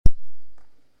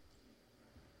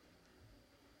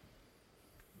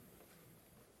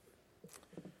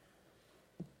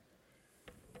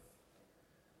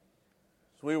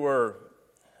So we were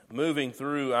moving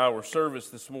through our service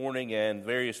this morning, and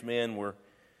various men were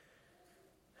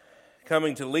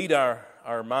coming to lead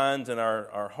our minds and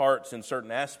our hearts in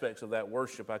certain aspects of that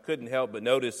worship. I couldn't help but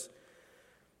notice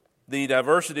the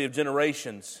diversity of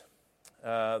generations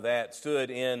that stood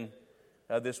in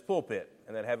this pulpit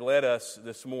and that have led us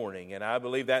this morning. And I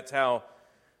believe that's how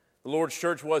the Lord's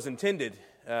church was intended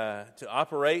to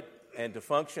operate and to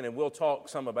function, and we'll talk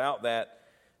some about that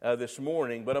this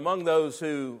morning. But among those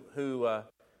who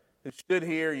stood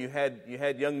here, you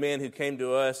had young men who came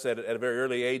to us at a very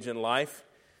early age in life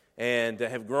and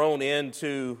have grown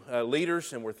into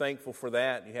leaders, and we're thankful for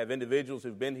that. You have individuals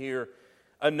who've been here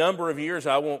a number of years.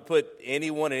 I won't put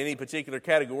anyone in any particular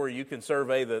category. You can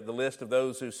survey the list of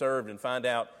those who served and find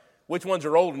out which ones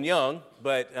are old and young.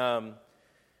 But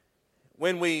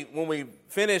when we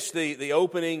finished the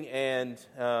opening and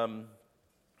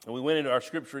we went into our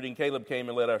scripture reading, Caleb came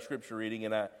and led our scripture reading,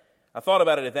 and I thought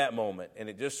about it at that moment, and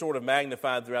it just sort of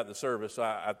magnified throughout the service. So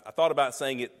I thought about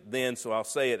saying it then, so I'll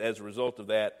say it as a result of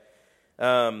that.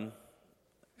 And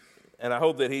I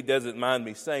hope that he doesn't mind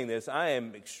me saying this. I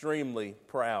am extremely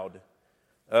proud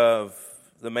of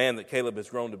the man that Caleb has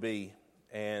grown to be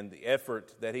and the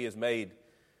effort that he has made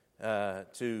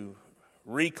to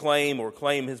reclaim or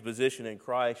claim his position in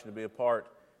Christ and to be an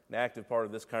active part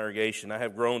of this congregation. I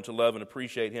have grown to love and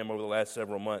appreciate him over the last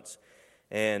several months.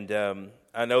 And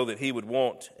I know that he would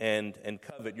want and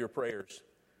covet your prayers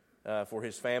for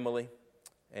his family.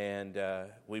 And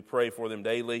we pray for them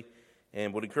daily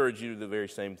and would encourage you to do the very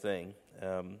same thing.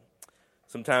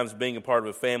 Sometimes being a part of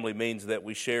a family means that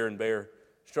we share and bear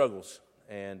struggles.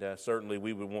 And certainly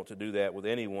we would want to do that with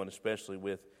anyone, especially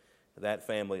with that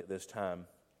family at this time.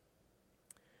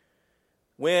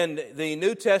 When the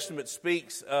New Testament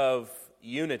speaks of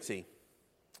unity,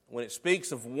 when it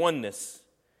speaks of oneness,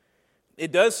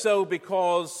 it does so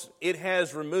because it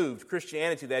has removed,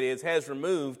 Christianity that is, has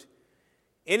removed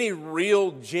any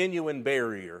real genuine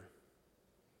barrier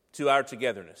to our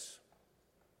togetherness.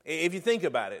 If you think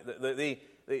about it,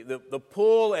 the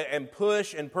pull and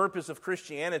push and purpose of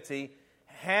Christianity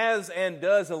has and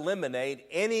does eliminate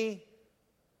any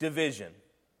division,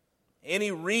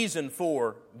 any reason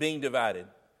for being divided.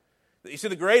 You see,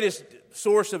 the greatest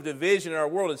source of division in our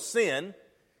world is sin.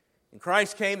 And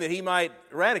Christ came that he might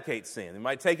eradicate sin. He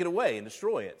might take it away and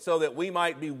destroy it so that we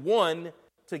might be one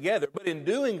together. But in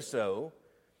doing so,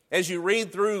 as you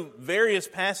read through various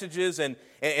passages and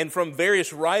from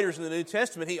various writers in the New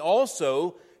Testament, he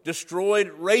also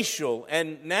destroyed racial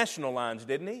and national lines,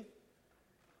 didn't he?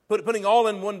 Putting all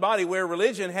in one body, where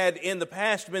religion had in the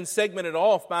past been segmented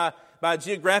off by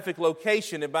geographic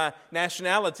location and by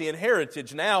nationality and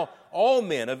heritage. Now all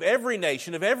men of every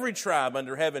nation, of every tribe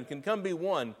under heaven can come be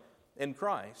one in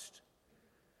Christ.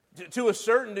 To a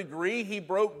certain degree, he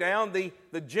broke down the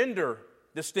gender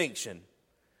distinction.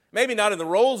 Maybe not in the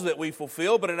roles that we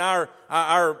fulfill, but in our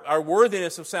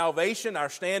worthiness of salvation, our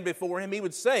stand before him. He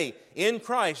would say, in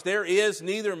Christ there is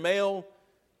neither male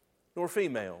nor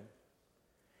female.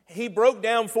 He broke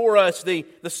down for us the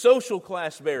social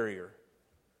class barrier.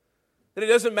 That it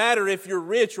doesn't matter if you're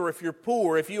rich or if you're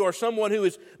poor, if you are someone who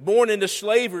is born into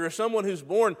slavery or someone who's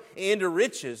born into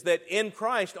riches, that in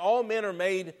Christ all men are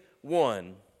made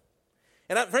one.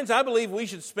 And friends, I believe we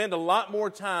should spend a lot more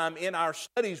time in our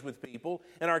studies with people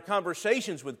and our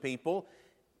conversations with people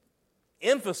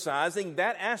emphasizing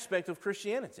that aspect of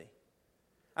Christianity.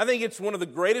 I think it's one of the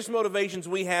greatest motivations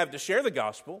we have to share the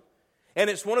gospel, and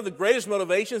it's one of the greatest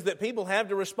motivations that people have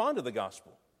to respond to the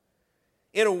gospel.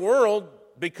 In a world,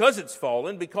 because it's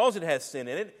fallen, because it has sin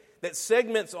in it, that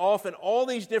segments off in all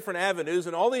these different avenues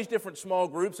and all these different small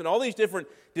groups and all these different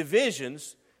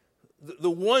divisions,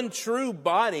 the one true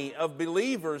body of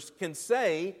believers can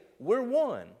say, we're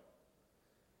one.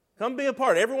 Come be a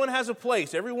part. Everyone has a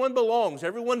place. Everyone belongs.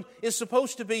 Everyone is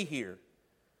supposed to be here.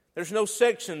 There's no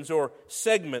sections or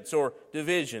segments or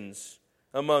divisions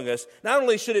among us. Not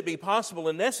only should it be possible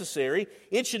and necessary,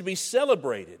 it should be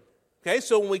celebrated. Okay,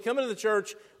 so when we come into the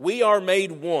church, we are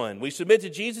made one. We submit to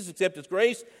Jesus, accept His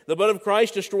grace. The blood of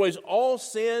Christ destroys all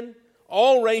sin,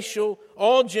 all racial,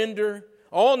 all gender,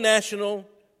 all national,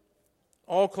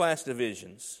 all class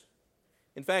divisions.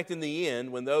 In fact, in the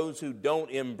end, when those who don't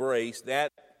embrace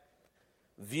that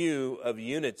view of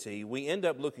unity, we end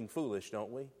up looking foolish,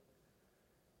 don't we?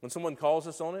 When someone calls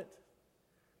us on it,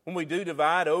 when we do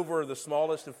divide over the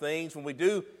smallest of things, when we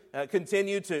do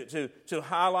continue to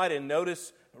highlight and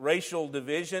notice racial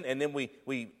division, and then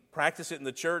we practice it in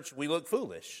the church, we look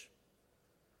foolish.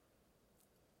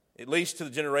 At least to the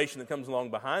generation that comes along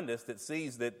behind us that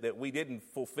sees that we didn't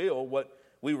fulfill what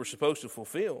we were supposed to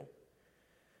fulfill.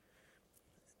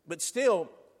 But still,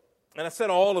 and I said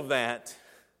all of that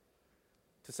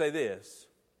to say this,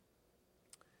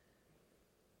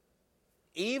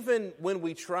 even when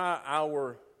we try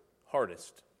our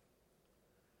hardest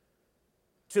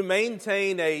to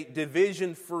maintain a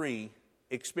division-free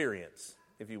experience,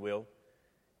 if you will,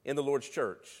 in the Lord's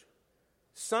church,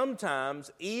 sometimes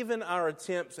even our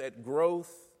attempts at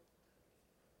growth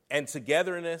and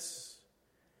togetherness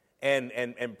and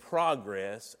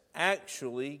progress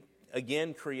actually,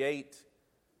 again, create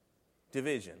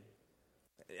division.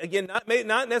 Again,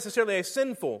 not necessarily a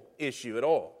sinful issue at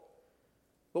all,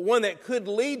 but one that could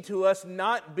lead to us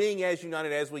not being as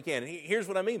united as we can. Here's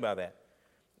what I mean by that.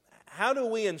 How do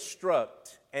we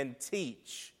instruct and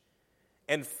teach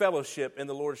and fellowship in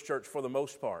the Lord's church for the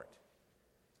most part?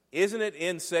 Isn't it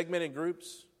in segmented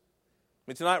groups?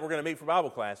 I mean, tonight we're going to meet for Bible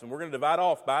class, and we're going to divide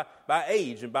off by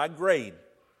age and by grade.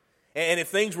 And if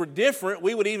things were different,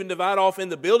 we would even divide off in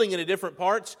the building into different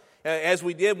parts, as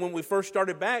we did when we first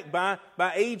started back, by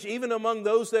age, even among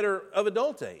those that are of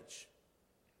adult age.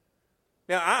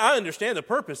 Now, I understand the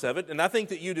purpose of it, and I think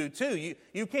that you do too.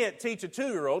 You can't teach a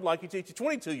 2-year-old like you teach a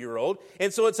 22-year-old,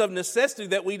 and so it's of necessity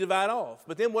that we divide off.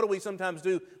 But then what do we sometimes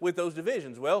do with those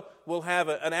divisions? Well, we'll have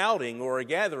an outing or a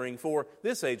gathering for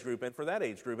this age group and for that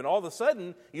age group, and all of a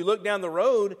sudden, you look down the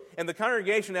road, and the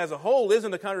congregation as a whole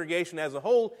isn't a congregation as a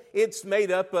whole. It's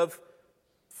made up of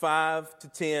 5 to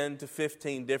 10 to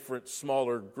 15 different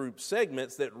smaller group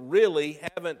segments that really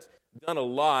haven't done a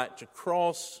lot to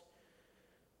cross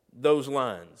those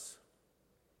lines.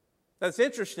 That's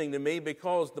interesting to me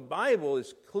because the Bible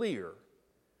is clear,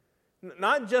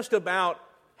 not just about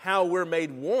how we're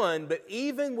made one, but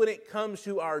even when it comes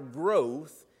to our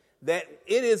growth, that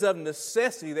it is of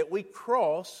necessity that we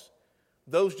cross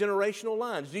those generational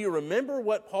lines. Do you remember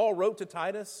what Paul wrote to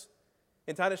Titus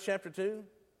in Titus chapter 2?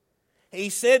 He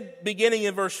said, beginning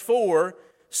in verse 4,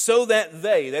 so that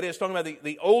they, that is talking about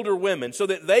the older women, so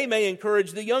that they may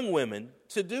encourage the young women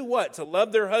to do what? To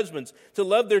love their husbands, to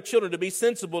love their children, to be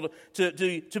sensible,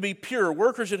 to be pure,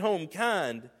 workers at home,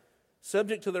 kind,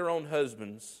 subject to their own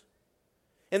husbands.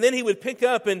 And then he would pick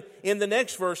up in the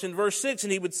next verse, in verse 6,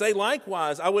 and he would say,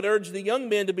 likewise, I would urge the young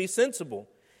men to be sensible,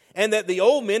 and that the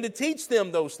old men to teach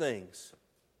them those things.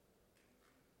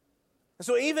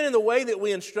 So even in the way that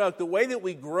we instruct, the way that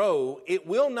we grow, it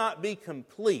will not be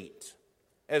complete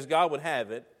as God would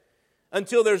have it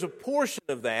until there's a portion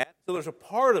of that, until there's a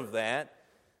part of that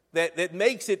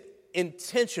makes it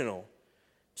intentional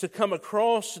to come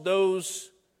across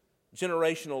those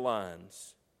generational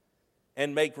lines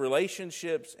and make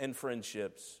relationships and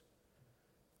friendships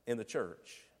in the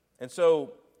church. And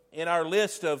so in our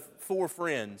list of 4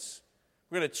 friends,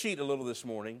 we're going to cheat a little this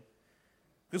morning,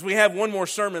 because we have one more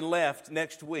sermon left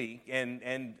next week,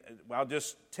 and I'll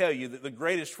just tell you that the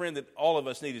greatest friend that all of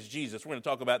us need is Jesus. We're going to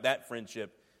talk about that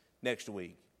friendship next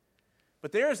week.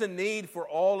 But there is a need for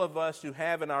all of us to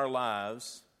have in our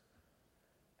lives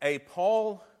a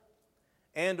Paul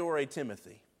and or a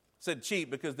Timothy. I said cheat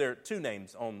because there are 2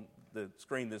 names on the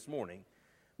screen this morning.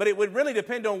 But it would really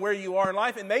depend on where you are in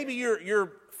life, and maybe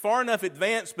you're far enough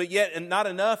advanced, but yet not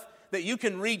enough that you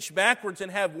can reach backwards and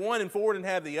have one and forward and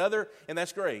have the other, and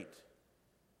that's great.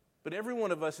 But every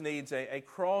one of us needs a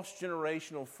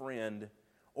cross-generational friend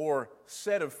or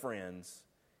set of friends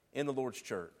in the Lord's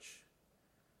church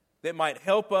that might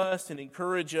help us and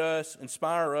encourage us,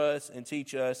 inspire us, and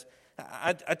teach us.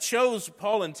 I chose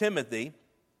Paul and Timothy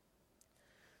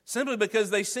simply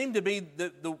because they seem to be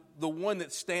the one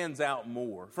that stands out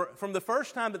more. From the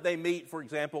first time that they meet, for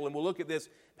example, and we'll look at this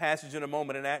passage in a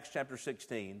moment in Acts chapter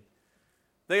 16,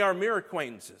 they are mere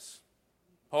acquaintances.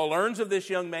 Paul learns of this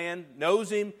young man, knows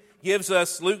him,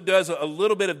 Luke does a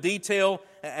little bit of detail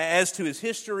as to his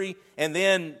history, and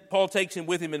then Paul takes him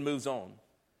with him and moves on.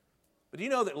 But do you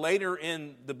know that later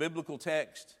in the biblical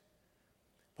text,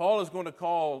 Paul is going to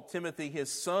call Timothy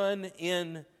his son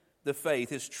in the faith,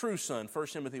 his true son, 1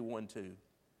 Timothy 1:2.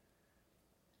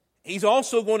 He's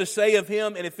also going to say of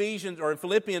him in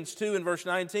Philippians 2 and verse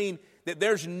 19 that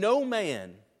there's no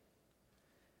man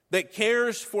that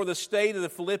cares for the state of the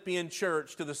Philippian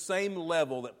church to the same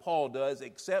level that Paul does,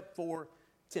 except for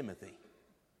Timothy.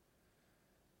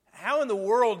 How in the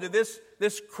world did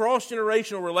this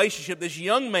cross-generational relationship, this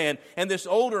young man and this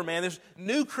older man, this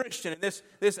new Christian and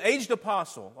this aged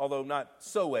apostle, although not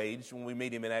so aged when we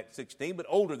meet him in Acts 16, but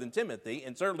older than Timothy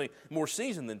and certainly more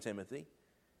seasoned than Timothy,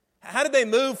 how did they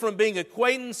move from being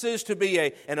acquaintances to be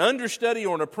an understudy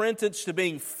or an apprentice to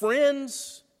being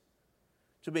friends,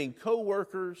 to being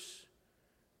co-workers,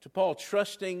 to Paul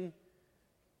trusting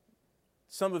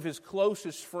some of his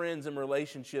closest friends and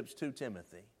relationships to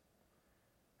Timothy?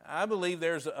 I believe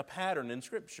there's a pattern in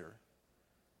Scripture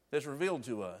that's revealed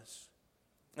to us.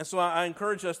 And so I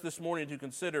encourage us this morning to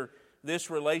consider this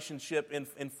relationship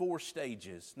in 4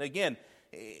 stages. And again,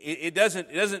 it doesn't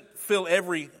fill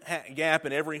every gap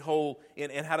and every hole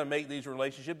in how to make these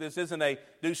relationships. This isn't a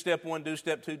do step 1, do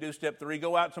step 2, do step 3.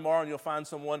 Go out tomorrow and you'll find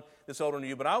someone that's older than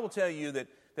you. But I will tell you that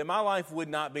my life would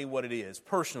not be what it is,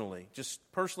 personally, just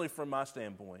personally from my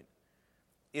standpoint,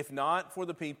 if not for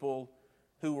the people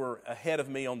who were ahead of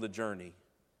me on the journey,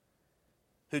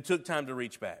 who took time to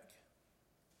reach back,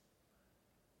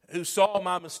 who saw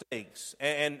my mistakes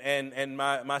and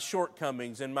my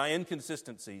shortcomings and my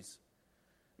inconsistencies,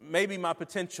 maybe my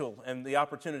potential and the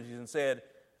opportunities, and said,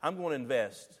 I'm going to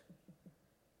invest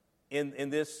in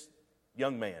this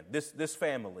young man, this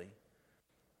family.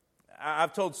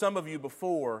 I've told some of you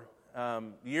before,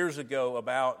 years ago,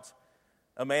 about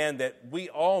a man that we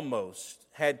almost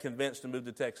had convinced to move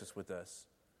to Texas with us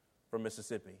from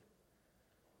Mississippi.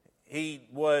 He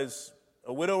was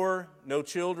a widower, no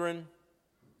children.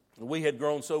 We had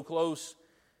grown so close.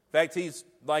 In fact, he's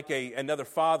like another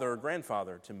father or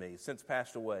grandfather to me, since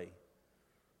passed away.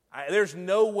 There's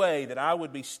no way that I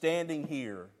would be standing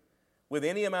here with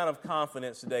any amount of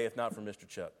confidence today if not for Mr.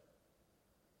 Chuck.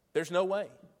 There's no way.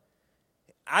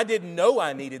 I didn't know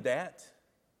I needed that,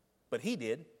 but he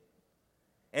did.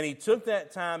 And he took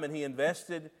that time and he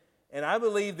invested. And I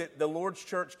believe that the Lord's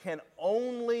church can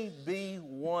only be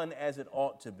one as it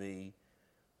ought to be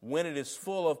when it is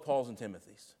full of Pauls and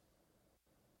Timothys.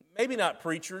 Maybe not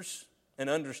preachers and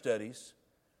understudies,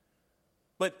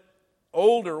 but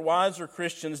older, wiser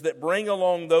Christians that bring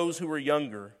along those who are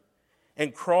younger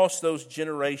and cross those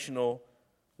generational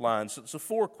lines. So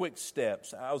 4 quick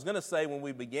steps. I was going to say when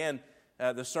we began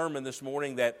the sermon this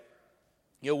morning that,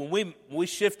 when we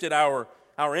shifted our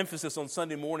emphasis on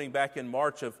Sunday morning back in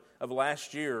March of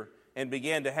last year and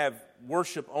began to have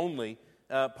worship only,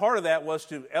 part of that was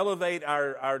to elevate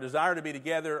our desire to be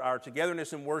together, our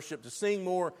togetherness in worship, to sing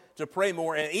more, to pray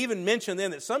more, and even mention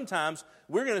then that sometimes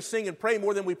we're going to sing and pray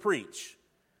more than we preach.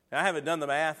 Now, I haven't done the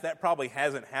math. That probably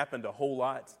hasn't happened a whole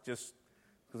lot, just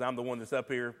because I'm the one that's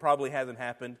up here. Probably hasn't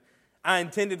happened. I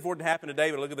intended for it to happen today,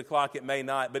 but look at the clock, it may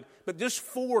not. But just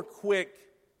 4 quick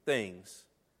things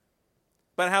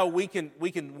about how we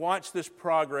can watch this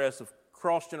progress of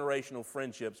cross-generational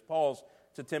friendships. Paul's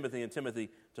to Timothy and Timothy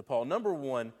to Paul. Number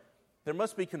 1, there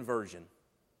must be conversion.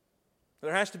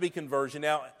 There has to be conversion.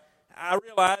 Now, I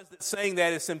realize that saying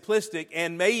that is simplistic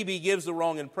and maybe gives the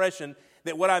wrong impression.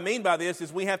 That what I mean by this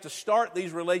is we have to start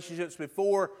these relationships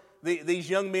before these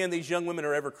young men, these young women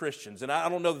are ever Christians. And I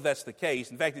don't know that that's the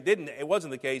case. In fact, it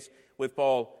wasn't the case with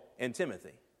Paul and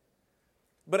Timothy.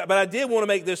 But I did want to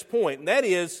make this point, and that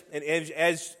is, and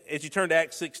as you turn to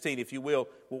Acts 16, if you will,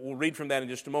 we'll read from that in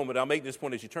just a moment. I'll make this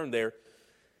point as you turn there.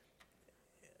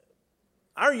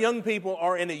 Our young people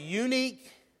are in a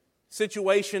unique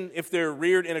situation if they're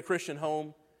reared in a Christian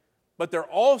home, but they're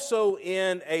also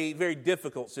in a very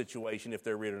difficult situation if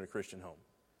they're reared in a Christian home.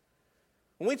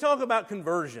 When we talk about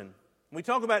conversion, when we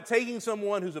talk about taking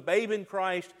someone who's a babe in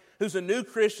Christ, who's a new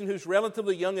Christian, who's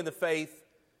relatively young in the faith,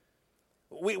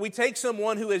 we take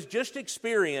someone who has just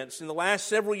experienced in the last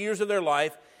several years of their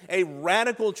life a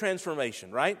radical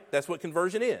transformation, right? That's what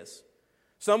conversion is.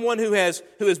 Someone who has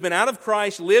been out of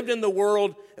Christ, lived in the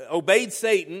world, obeyed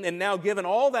Satan, and now given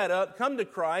all that up, come to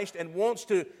Christ and wants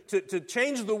to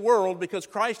change the world because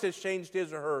Christ has changed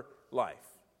his or her life.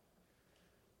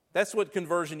 That's what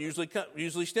conversion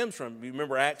usually stems from. You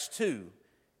remember Acts 2,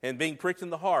 and being pricked in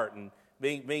the heart, and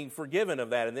being forgiven of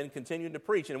that, and then continuing to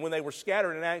preach. And when they were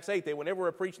scattered in Acts 8, whenever they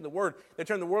were preaching the word, they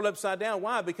turned the world upside down.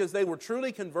 Why? Because they were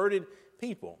truly converted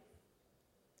people.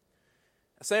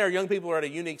 I say our young people are at a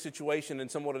unique situation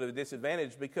and somewhat at a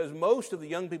disadvantage because most of the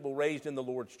young people raised in the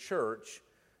Lord's church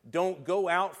don't go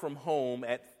out from home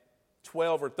at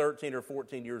 12 or 13 or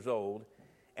 14 years old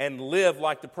and live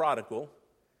like the prodigal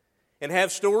and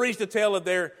have stories to tell of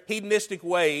their hedonistic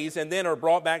ways and then are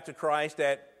brought back to Christ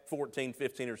at 14,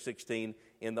 15, or 16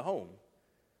 in the home.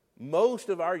 Most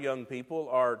of our young people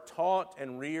are taught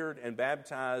and reared and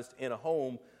baptized in a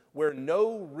home where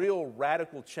no real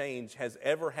radical change has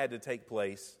ever had to take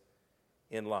place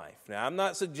in life. Now, I'm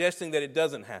not suggesting that it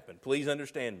doesn't happen. Please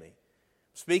understand me.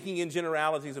 Speaking in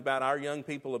generalities about our young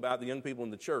people, about the young people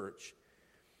in the church.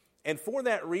 And for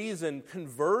that reason,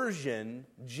 conversion,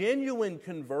 genuine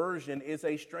conversion, is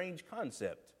a strange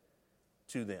concept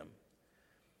to them.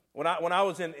 When I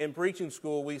was in preaching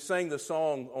school, we sang the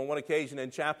song on one occasion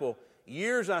in chapel,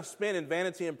 "Years I spent in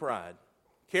vanity and pride,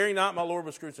 caring not my Lord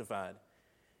was crucified."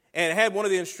 And had one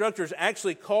of the instructors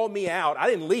actually call me out. I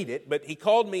didn't lead it, but he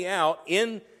called me out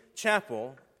in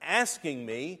chapel asking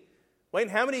me, Wayne,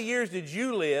 how many years did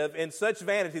you live in such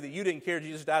vanity that you didn't care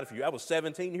Jesus died for you? I was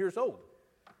 17 years old.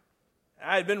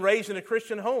 I had been raised in a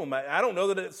Christian home. I don't know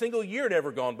that a single year had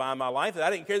ever gone by in my life that I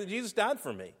didn't care that Jesus died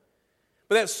for me.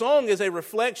 But that song is a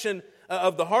reflection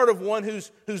of the heart of one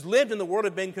who's lived in the world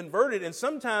and been converted. And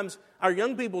sometimes our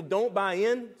young people don't buy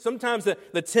in. Sometimes the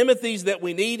Timothys that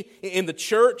we need in the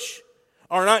church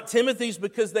are not Timothys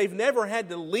because they've never had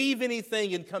to leave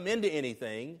anything and come into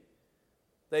anything.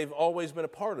 They've always been a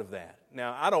part of that.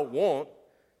 Now, I don't want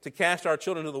to cast our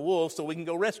children to the wolves so we can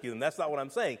go rescue them. That's not what I'm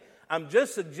saying. I'm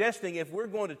just suggesting if we're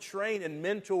going to train and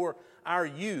mentor our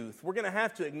youth, we're going to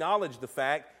have to acknowledge the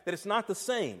fact that it's not the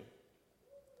same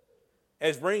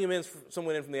as bringing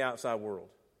someone in from the outside world.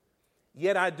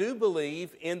 Yet I do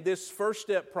believe in this first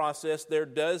step process there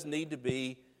does need to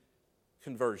be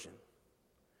conversion.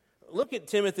 Look at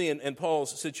Timothy and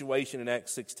Paul's situation in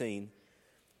Acts 16.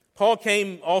 Paul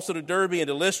came also to Derbe and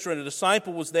to Lystra, and a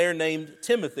disciple was there named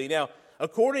Timothy. Now,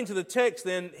 according to the text,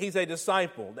 then, he's a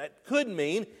disciple. That could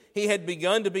mean he had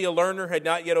begun to be a learner, had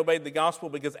not yet obeyed the gospel,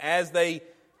 because as they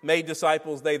made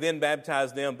disciples, they then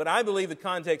baptized them. But I believe the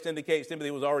context indicates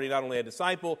Timothy was already not only a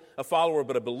disciple, a follower,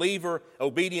 but a believer,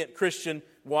 obedient Christian,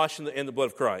 washed in the blood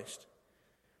of Christ.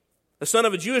 The son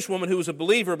of a Jewish woman who was a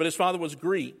believer, but his father was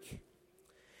Greek.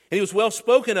 And he was well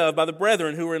spoken of by the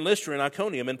brethren who were in Lystra and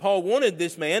Iconium. And Paul wanted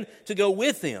this man to go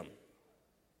with him.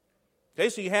 Okay,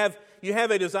 so you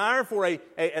have a desire for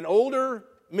an older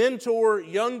mentor,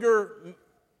 younger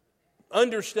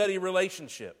understudy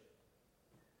relationship.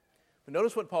 But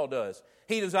notice what Paul does.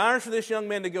 He desires for this young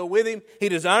man to go with him. He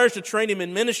desires to train him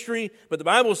in ministry. But the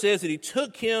Bible says that he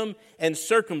took him and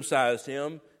circumcised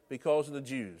him because of the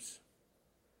Jews.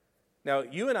 Now,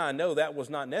 you and I know that was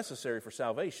not necessary for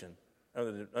salvation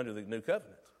under the new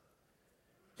covenant.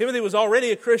 Timothy was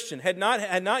already a Christian, had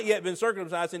not yet been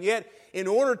circumcised, and yet in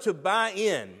order to buy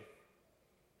in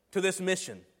to this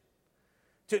mission,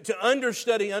 to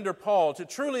understudy under Paul, to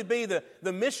truly be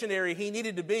the missionary he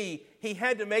needed to be, he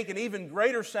had to make an even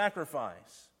greater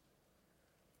sacrifice.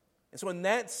 And so in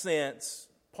that sense,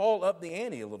 Paul upped the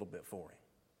ante a little bit for him.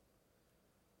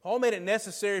 Paul made it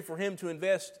necessary for him to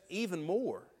invest even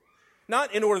more.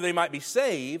 Not in order that he might be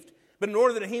saved, but in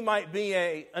order that he might be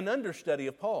an understudy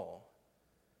of Paul.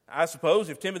 I suppose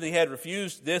if Timothy had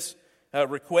refused this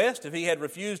request, if he had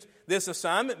refused this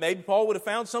assignment, maybe Paul would have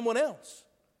found someone else.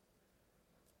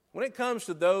 When it comes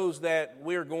to those that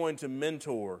we're going to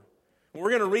mentor, we're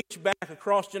going to reach back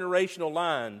across generational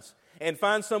lines and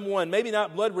find someone, maybe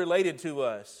not blood related to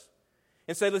us,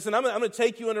 and say, listen, I'm going to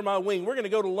take you under my wing. We're going to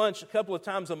go to lunch a couple of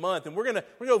times a month, and we're going to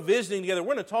go visiting together.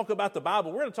 We're going to talk about the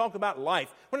Bible. We're going to talk about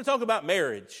life. We're going to talk about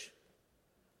marriage.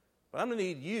 But I'm going to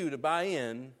need you to buy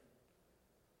in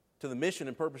to the mission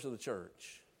and purpose of the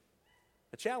church.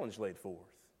 A challenge laid forth.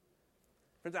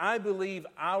 Friends, I believe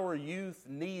our youth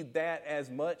need that as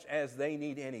much as they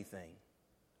need anything.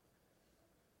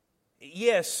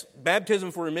 Yes,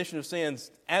 baptism for remission of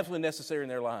sins, absolutely necessary in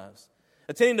their lives.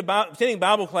 Attending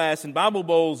Bible class and Bible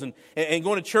bowls and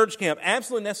going to church camp,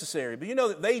 absolutely necessary. But you know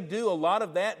that they do a lot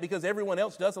of that because everyone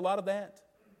else does a lot of that?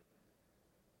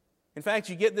 In fact,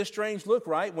 you get this strange look,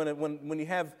 right? When you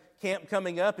have camp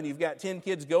coming up and you've got 10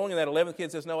 kids going and that 11th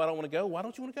kid says, no, I don't want to go. Why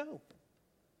don't you want to go?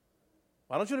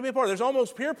 Why don't you want to be a part of it? There's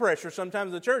almost peer pressure sometimes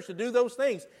in the church to do those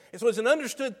things. And so it's an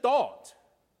understood thought.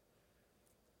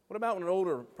 What about when an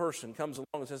older person comes along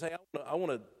and says, hey, I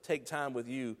want to take time with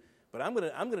you, but I'm going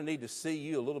to need to see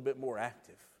you a little bit more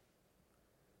active.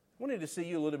 I need to see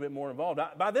you a little bit more involved.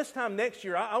 By this time next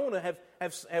year, I want to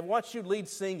have watched you lead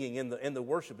singing in the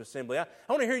worship assembly. I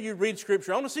want to hear you read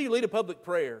Scripture. I want to see you lead a public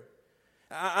prayer.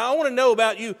 I want to know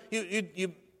about you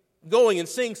going and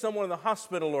seeing someone in the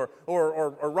hospital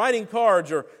or writing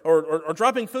cards or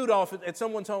dropping food off at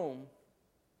someone's home.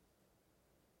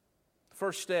 The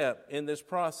first step in this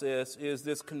process is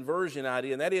this conversion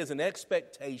idea, and that is an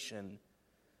expectation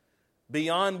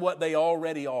beyond what they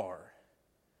already are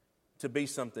to be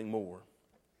something more.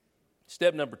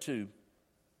 Step number 2,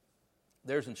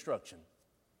 there's instruction.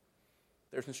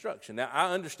 There's instruction. Now,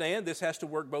 I understand this has to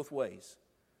work both ways.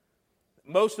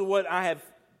 Most of what I have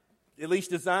at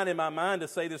least designed in my mind to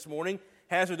say this morning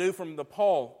has to do from the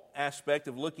Paul aspect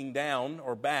of looking down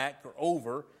or back or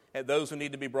over at those who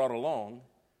need to be brought along.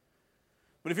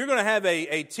 But if you're going to have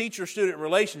a teacher-student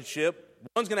relationship,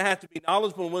 one's going to have to be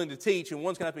knowledgeable and willing to teach, and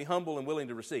one's going to have to be humble and willing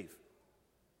to receive.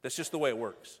 That's just the way it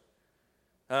works.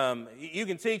 You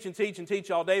can teach and teach and teach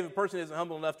all day. If a person isn't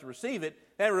humble enough to receive it,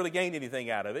 they haven't really gained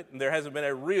anything out of it. And there hasn't been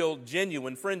a real,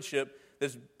 genuine friendship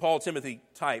this Paul-Timothy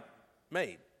type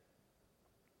made.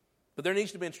 But there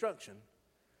needs to be instruction.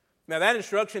 Now, that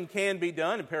instruction can be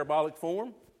done in parabolic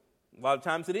form. A lot of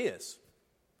times it is.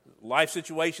 life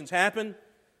situations happen,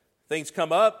 things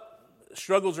come up,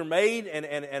 struggles are made, and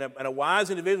a wise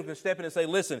individual can step in and say,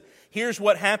 listen, here's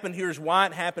what happened, here's why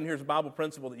it happened, here's a Bible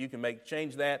principle that you can make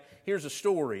change that, here's a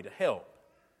story to help.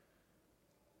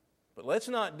 But let's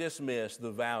not dismiss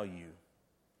the value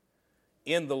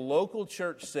in the local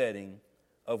church setting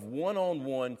of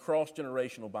one-on-one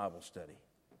cross-generational Bible study.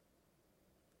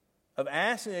 Of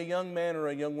asking a young man or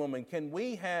a young woman, can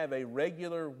we have a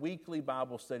regular weekly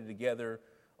Bible study together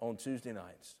on Tuesday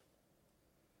nights?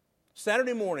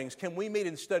 Saturday mornings, can we meet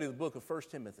and study the book of 1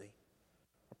 Timothy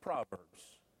or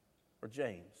Proverbs or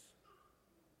James?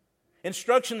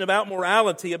 Instruction about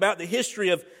morality, about the history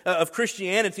of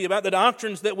Christianity, about the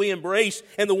doctrines that we embrace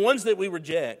and the ones that we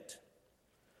reject,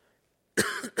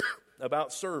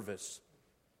 about service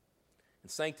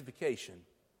and sanctification,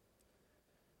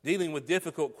 dealing with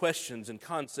difficult questions and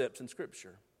concepts in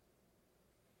Scripture,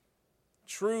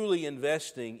 truly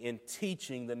investing in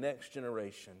teaching the next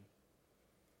generation.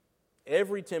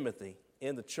 Every Timothy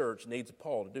in the church needs a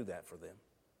Paul to do that for them.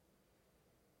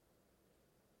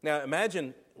 Now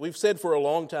imagine, we've said for a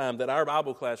long time that our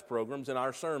Bible class programs and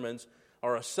our sermons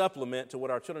are a supplement to what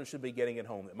our children should be getting at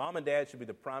home, that mom and dad should be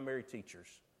the primary teachers.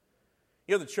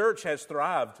 You know, the church has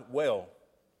thrived well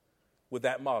with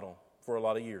that model for a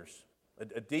lot of years.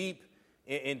 A deep,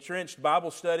 entrenched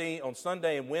Bible study on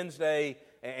Sunday and Wednesday,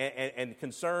 and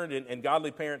concerned and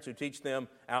godly parents who teach them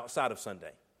outside of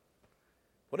Sunday.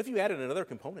 What if you added another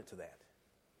component to that?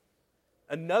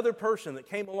 Another person that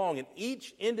came along in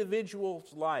each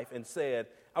individual's life and said,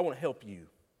 I want to help you.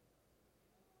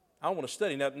 I want to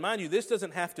study. Now, mind you, this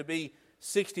doesn't have to be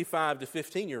 65 to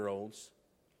 15-year-olds.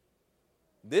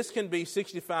 This can be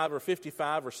 65 or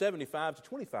 55 or 75 to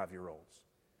 25-year-olds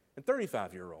and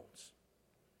 35-year-olds.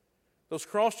 Those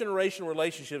cross-generational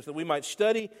relationships that we might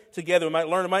study together, we might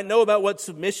learn, we might know about what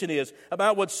submission is,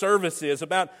 about what service is,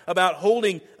 about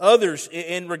holding others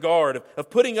in regard, of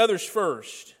putting others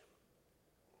first.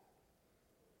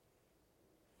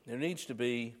 There needs to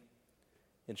be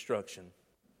instruction.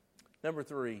 Number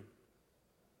 3,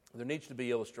 there needs to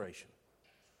be illustration.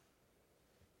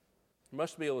 There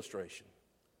must be illustration.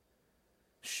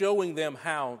 Showing them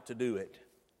how to do it.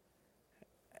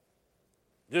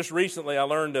 Just recently, I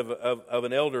learned of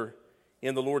an elder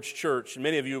in the Lord's church.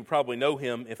 Many of you would probably know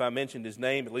him if I mentioned his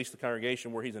name, at least the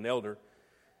congregation where he's an elder.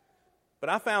 But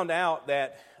I found out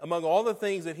that among all the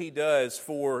things that he does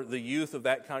for the youth of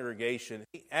that congregation,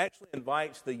 he actually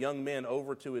invites the young men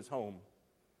over to his home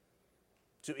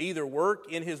to either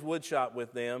work in his wood shop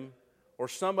with them or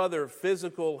some other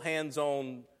physical,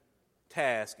 hands-on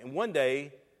task. And one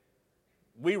day,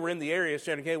 we were in the area,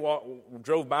 Shannon K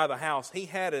drove by the house. He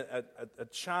had a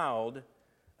child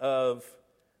of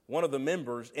one of the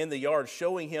members in the yard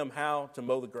showing him how to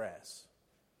mow the grass.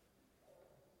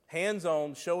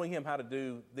 Hands-on, showing him how to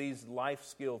do these life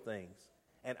skill things.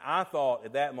 And I thought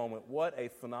at that moment, what a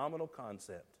phenomenal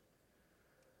concept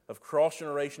of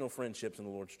cross-generational friendships in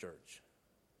the Lord's church.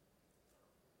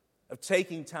 Of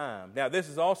taking time. Now, this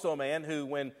is also a man who,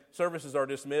 when services are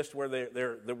dismissed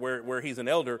where he's an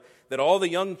elder, that all the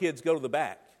young kids go to the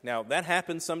back. Now, that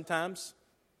happens sometimes,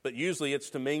 but usually it's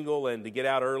to mingle and to get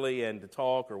out early and to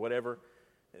talk or whatever.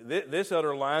 This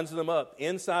elder lines them up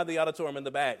inside the auditorium in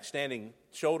the back, standing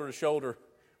shoulder to shoulder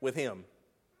with him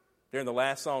during the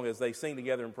last song as they sing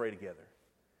together and pray together.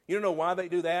 You don't know why they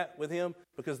do that with him?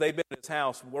 Because they've been at his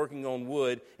house working on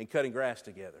wood and cutting grass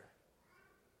together.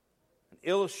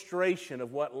 Illustration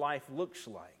of what life looks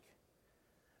like,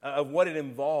 of what it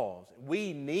involves.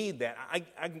 We need that.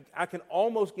 I can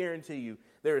almost guarantee you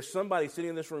there is somebody sitting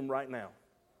in this room right now,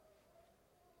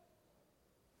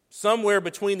 somewhere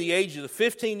between the ages of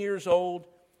 15 years old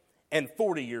and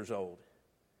 40 years old,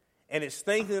 and is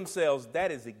thinking to themselves,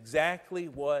 that is exactly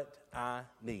what I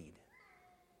need.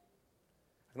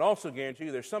 I can also guarantee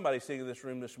you there's somebody sitting in this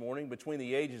room this morning between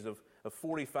the ages of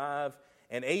 45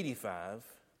 and 85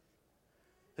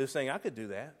 who's saying, I could do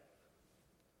that.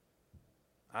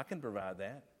 I can provide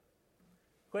that.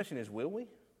 The question is, will we?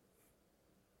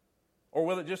 Or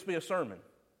will it just be a sermon?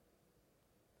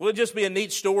 Will it just be a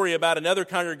neat story about another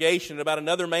congregation, about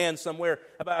another man somewhere,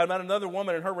 about another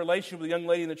woman and her relationship with a young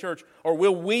lady in the church? Or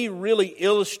will we really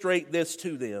illustrate this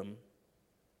to them?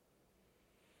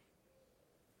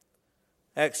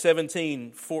 Acts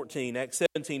 17:14, Acts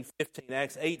 17:15,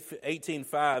 Acts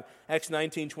 18:5, Acts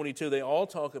 19:22, they all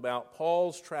talk about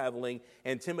Paul's traveling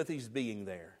and Timothy's being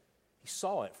there. He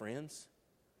saw it, friends.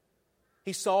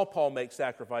 He saw Paul make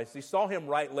sacrifices. He saw him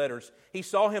write letters. He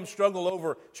saw him struggle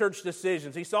over church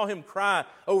decisions. He saw him cry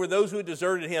over those who had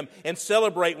deserted him and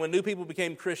celebrate when new people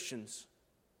became Christians.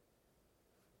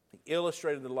 He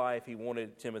illustrated the life he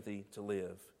wanted Timothy to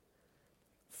live.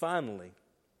 finally,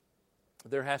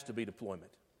 there has to be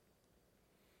deployment.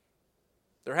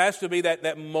 There has to be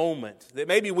that moment that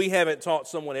maybe we haven't taught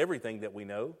someone everything that we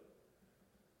know,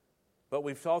 but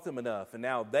we've taught them enough, and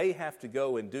now they have to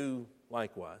go and do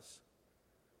likewise.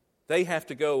 They have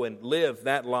to go and live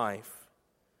that life.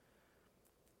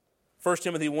 1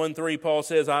 Timothy 1:3, Paul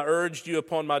says, I urged you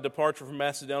upon my departure from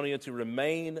Macedonia to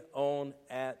remain on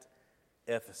at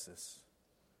Ephesus.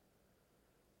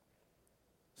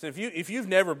 So if you've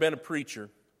never been a preacher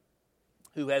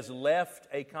who has left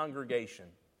a congregation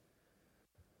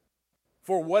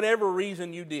for whatever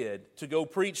reason you did to go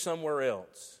preach somewhere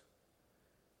else,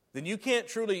 then you can't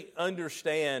truly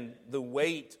understand the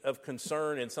weight of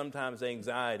concern and sometimes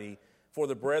anxiety for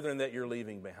the brethren that you're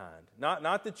leaving behind.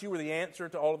 Not that you were the answer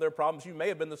to all of their problems. You may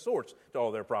have been the source to all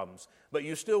of their problems. But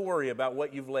you still worry about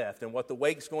what you've left and what the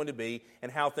wake's going to be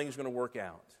and how things are going to work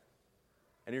out.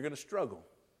 And you're going to struggle.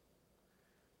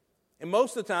 And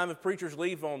most of the time, if preachers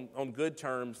leave on good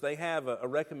terms, they have a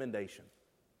recommendation.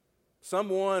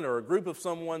 Someone or a group of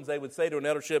someones, they would say to an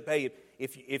eldership, hey,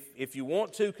 if you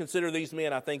want to consider these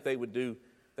men, I think they would do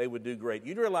great.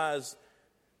 You realize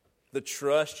the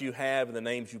trust you have in the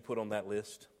names you put on that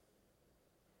list?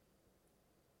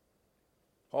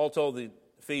 Paul told the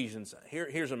Ephesians,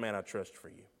 here's a man I trust for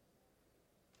you.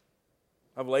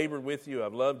 I've labored with you,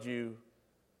 I've loved you,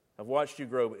 I've watched you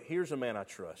grow, but here's a man I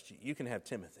trust. You can have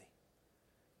Timothy.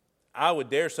 I would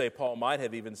dare say Paul might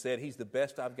have even said, he's the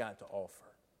best I've got to offer.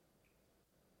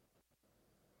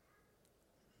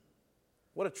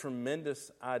 What a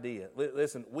tremendous idea.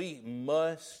 Listen, we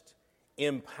must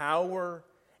empower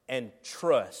and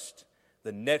trust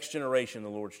the next generation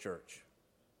of the Lord's church.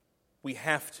 We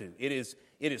have to. It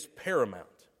is paramount.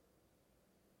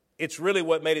 It's really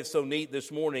what made it so neat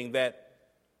this morning that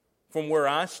from where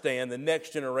I stand, the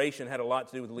next generation had a lot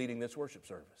to do with leading this worship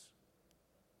service.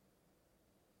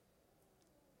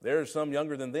 There's some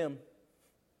younger than them.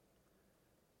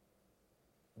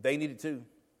 They needed to.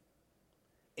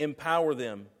 Empower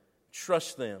them.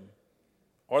 Trust them.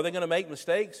 Are they going to make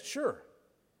mistakes? Sure.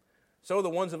 So are the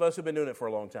ones of us who've been doing it for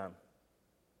a long time.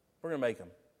 We're going to make them.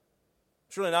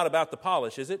 It's really not about the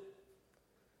polish, is it?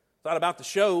 It's not about the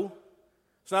show.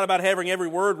 It's not about having every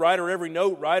word right or every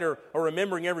note right or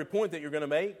remembering every point that you're going to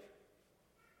make.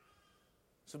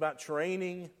 It's about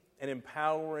training and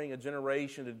empowering a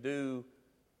generation to do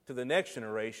to the next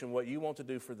generation what you want to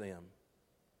do for them.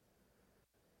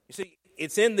 You see,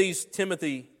 it's in these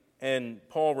Timothy and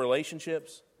Paul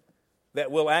relationships that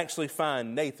we'll actually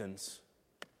find Nathans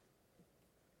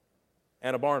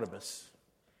and a Barnabas,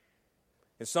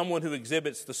 and someone who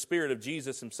exhibits the Spirit of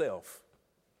Jesus himself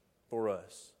for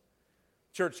us.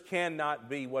 Church cannot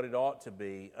be what it ought to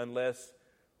be unless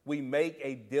we make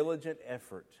a diligent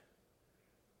effort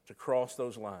to cross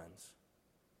those lines.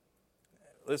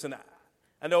 Listen,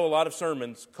 I know a lot of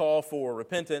sermons call for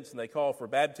repentance, and they call for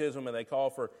baptism, and they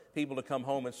call for people to come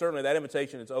home, and certainly that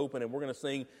invitation is open, and we're going to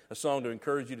sing a song to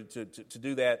encourage you to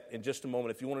do that in just a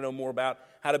moment. If you want to know more about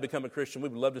how to become a Christian, we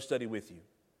would love to study with you.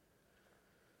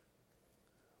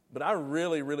 But I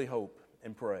really, really hope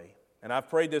and pray, and I've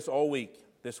prayed this all week,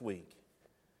 this week,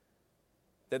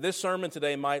 that this sermon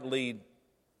today might lead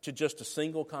to just a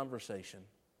single conversation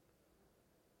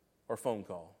or phone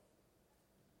call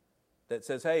that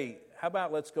says, hey, how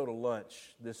about let's go to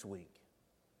lunch this week?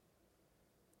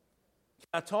 Can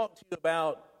I talk to you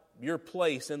about your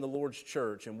place in the Lord's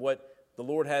church and what the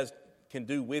Lord can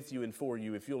do with you and for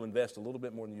you if you'll invest a little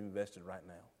bit more than you've invested right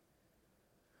now?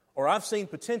 Or I've seen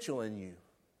potential in you.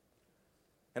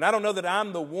 And I don't know that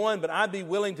I'm the one, but I'd be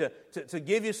willing to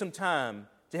give you some time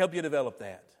to help you develop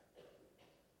that.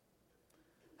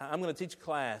 I'm going to teach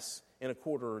class in a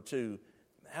quarter or two.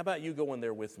 How about you go in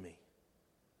there with me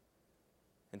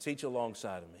and teach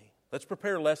alongside of me? Let's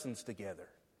prepare lessons together.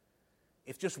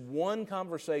 If just one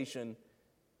conversation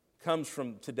comes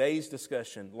from today's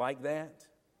discussion like that,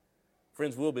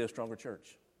 friends, we'll be a stronger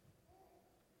church.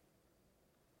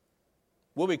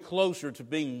 We'll be closer to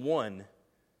being one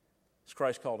as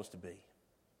Christ called us to be.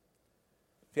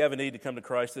 If you have a need to come to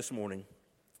Christ this morning,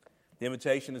 the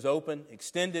invitation is open,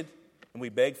 extended, and we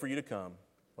beg for you to come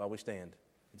while we stand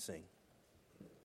and sing.